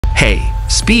Hey,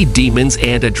 speed demons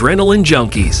and adrenaline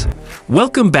junkies.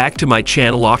 Welcome back to my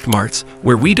channel Octmarts,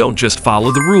 where we don't just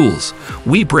follow the rules,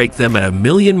 we break them at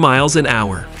 1,000,000 miles an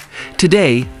hour.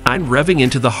 Today, I'm revving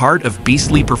into the heart of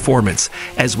beastly performance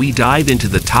as we dive into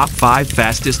the top 5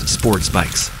 fastest sports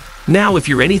bikes. Now, if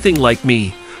you're anything like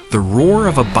me, the roar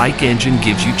of a bike engine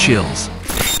gives you chills,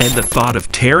 and the thought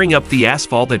of tearing up the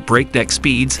asphalt at breakneck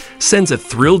speeds sends a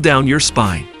thrill down your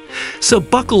spine. So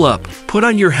buckle up, put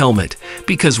on your helmet,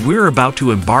 because we're about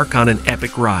to embark on an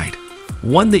epic ride,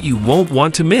 one that you won't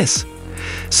want to miss.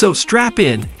 So strap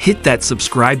in, hit that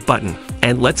subscribe button,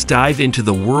 and let's dive into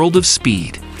the world of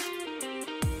speed.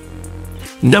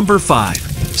 Number 5.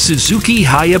 Suzuki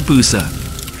Hayabusa.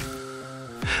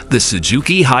 The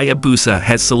Suzuki Hayabusa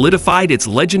has solidified its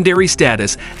legendary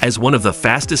status as one of the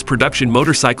fastest production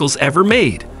motorcycles ever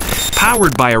made.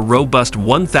 Powered by a robust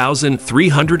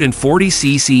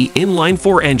 1,340cc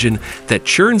inline-4 engine that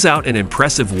churns out an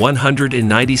impressive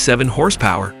 197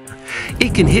 horsepower,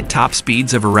 it can hit top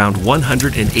speeds of around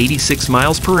 186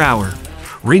 miles per hour.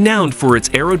 Renowned for its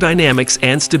aerodynamics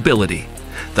and stability,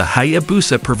 the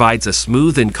Hayabusa provides a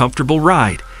smooth and comfortable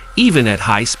ride, even at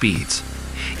high speeds.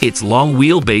 Its long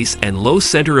wheelbase and low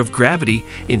center of gravity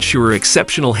ensure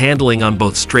exceptional handling on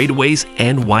both straightaways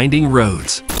and winding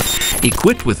roads.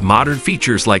 Equipped with modern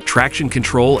features like traction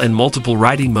control and multiple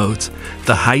riding modes,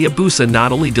 the Hayabusa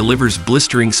not only delivers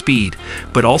blistering speed,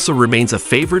 but also remains a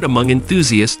favorite among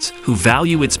enthusiasts who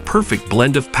value its perfect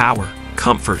blend of power,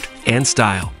 comfort, and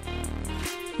style.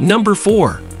 Number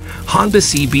 4. Honda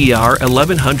CBR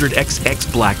 1100XX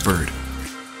Blackbird.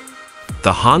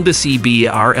 The Honda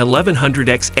CBR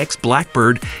 1100XX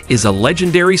Blackbird is a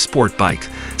legendary sport bike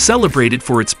celebrated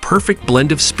for its perfect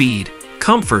blend of speed,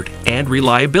 comfort, and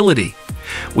reliability.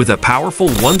 With a powerful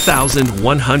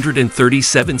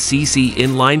 1,137cc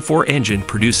inline-4 engine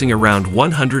producing around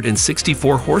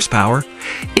 164 horsepower,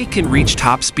 it can reach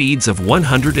top speeds of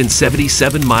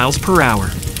 177 miles per hour.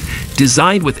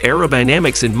 Designed with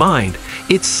aerodynamics in mind,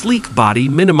 its sleek body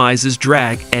minimizes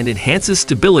drag and enhances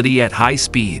stability at high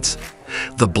speeds.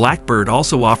 The Blackbird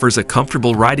also offers a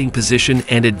comfortable riding position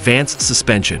and advanced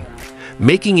suspension,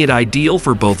 making it ideal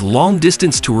for both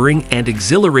long-distance touring and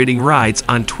exhilarating rides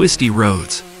on twisty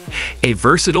roads. A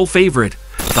versatile favorite,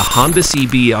 the Honda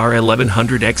CBR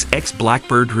 1100XX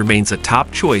Blackbird remains a top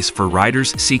choice for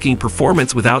riders seeking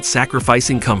performance without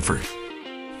sacrificing comfort.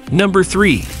 Number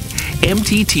 3.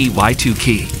 MTT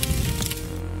Y2K.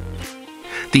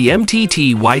 The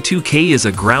MTT Y2K is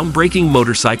a groundbreaking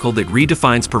motorcycle that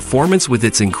redefines performance with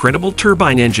its incredible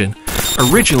turbine engine,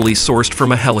 originally sourced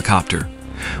from a helicopter.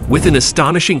 With an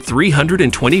astonishing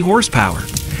 320 horsepower,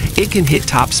 it can hit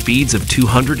top speeds of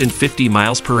 250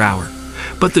 miles per hour.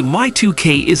 But the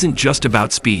Y2K isn't just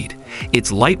about speed.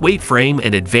 Its lightweight frame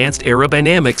and advanced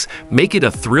aerodynamics make it a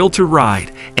thrill to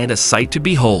ride and a sight to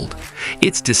behold.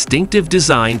 Its distinctive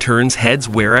design turns heads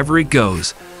wherever it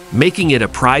goes, making it a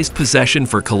prized possession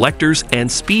for collectors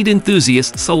and speed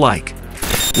enthusiasts alike.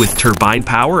 With turbine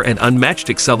power and unmatched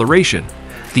acceleration,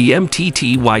 the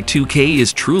MTT Y2K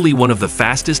is truly one of the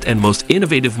fastest and most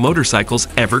innovative motorcycles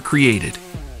ever created.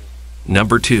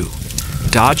 Number 2.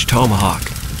 Dodge Tomahawk.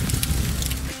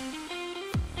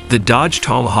 The Dodge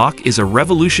Tomahawk is a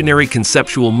revolutionary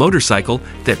conceptual motorcycle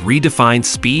that redefines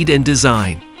speed and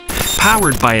design.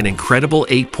 Powered by an incredible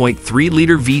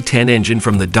 8.3-liter V10 engine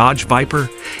from the Dodge Viper,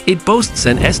 it boasts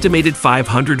an estimated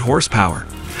 500 horsepower,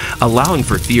 allowing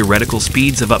for theoretical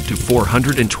speeds of up to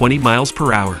 420 miles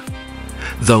per hour.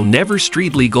 Though never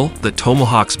street legal, the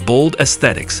Tomahawk's bold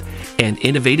aesthetics and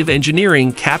innovative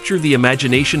engineering capture the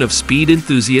imagination of speed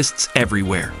enthusiasts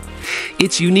everywhere.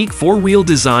 Its unique four-wheel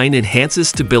design enhances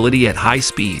stability at high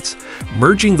speeds,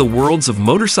 merging the worlds of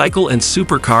motorcycle and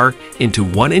supercar into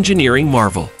one engineering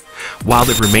marvel. While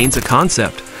it remains a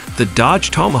concept, the Dodge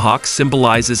Tomahawk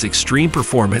symbolizes extreme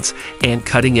performance and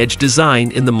cutting-edge design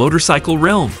in the motorcycle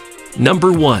realm.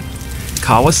 Number 1.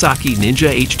 Kawasaki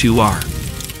Ninja H2R.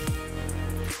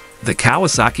 The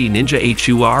Kawasaki Ninja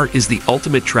H2R is the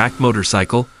ultimate track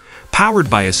motorcycle, powered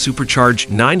by a supercharged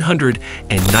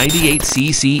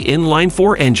 998cc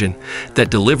inline-4 engine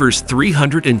that delivers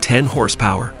 310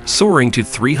 horsepower, soaring to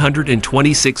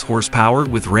 326 horsepower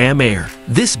with ram air.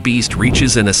 This beast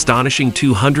reaches an astonishing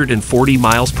 240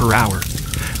 miles per hour,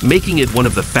 making it one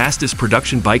of the fastest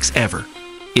production bikes ever.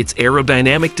 Its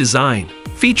aerodynamic design,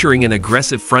 featuring an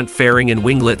aggressive front fairing and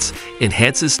winglets,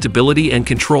 enhances stability and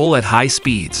control at high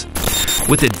speeds.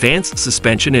 With advanced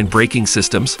suspension and braking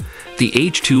systems, the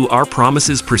H2R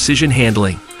promises precision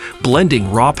handling, blending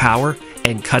raw power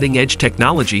and cutting-edge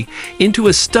technology into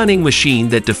a stunning machine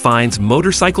that defines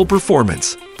motorcycle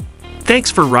performance. Thanks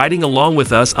for riding along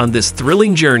with us on this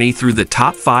thrilling journey through the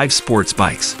top 5 sports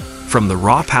bikes. From the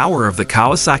raw power of the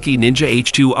Kawasaki Ninja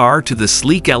H2R to the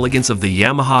sleek elegance of the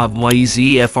Yamaha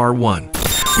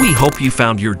YZF-R1, we hope you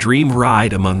found your dream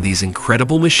ride among these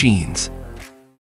incredible machines.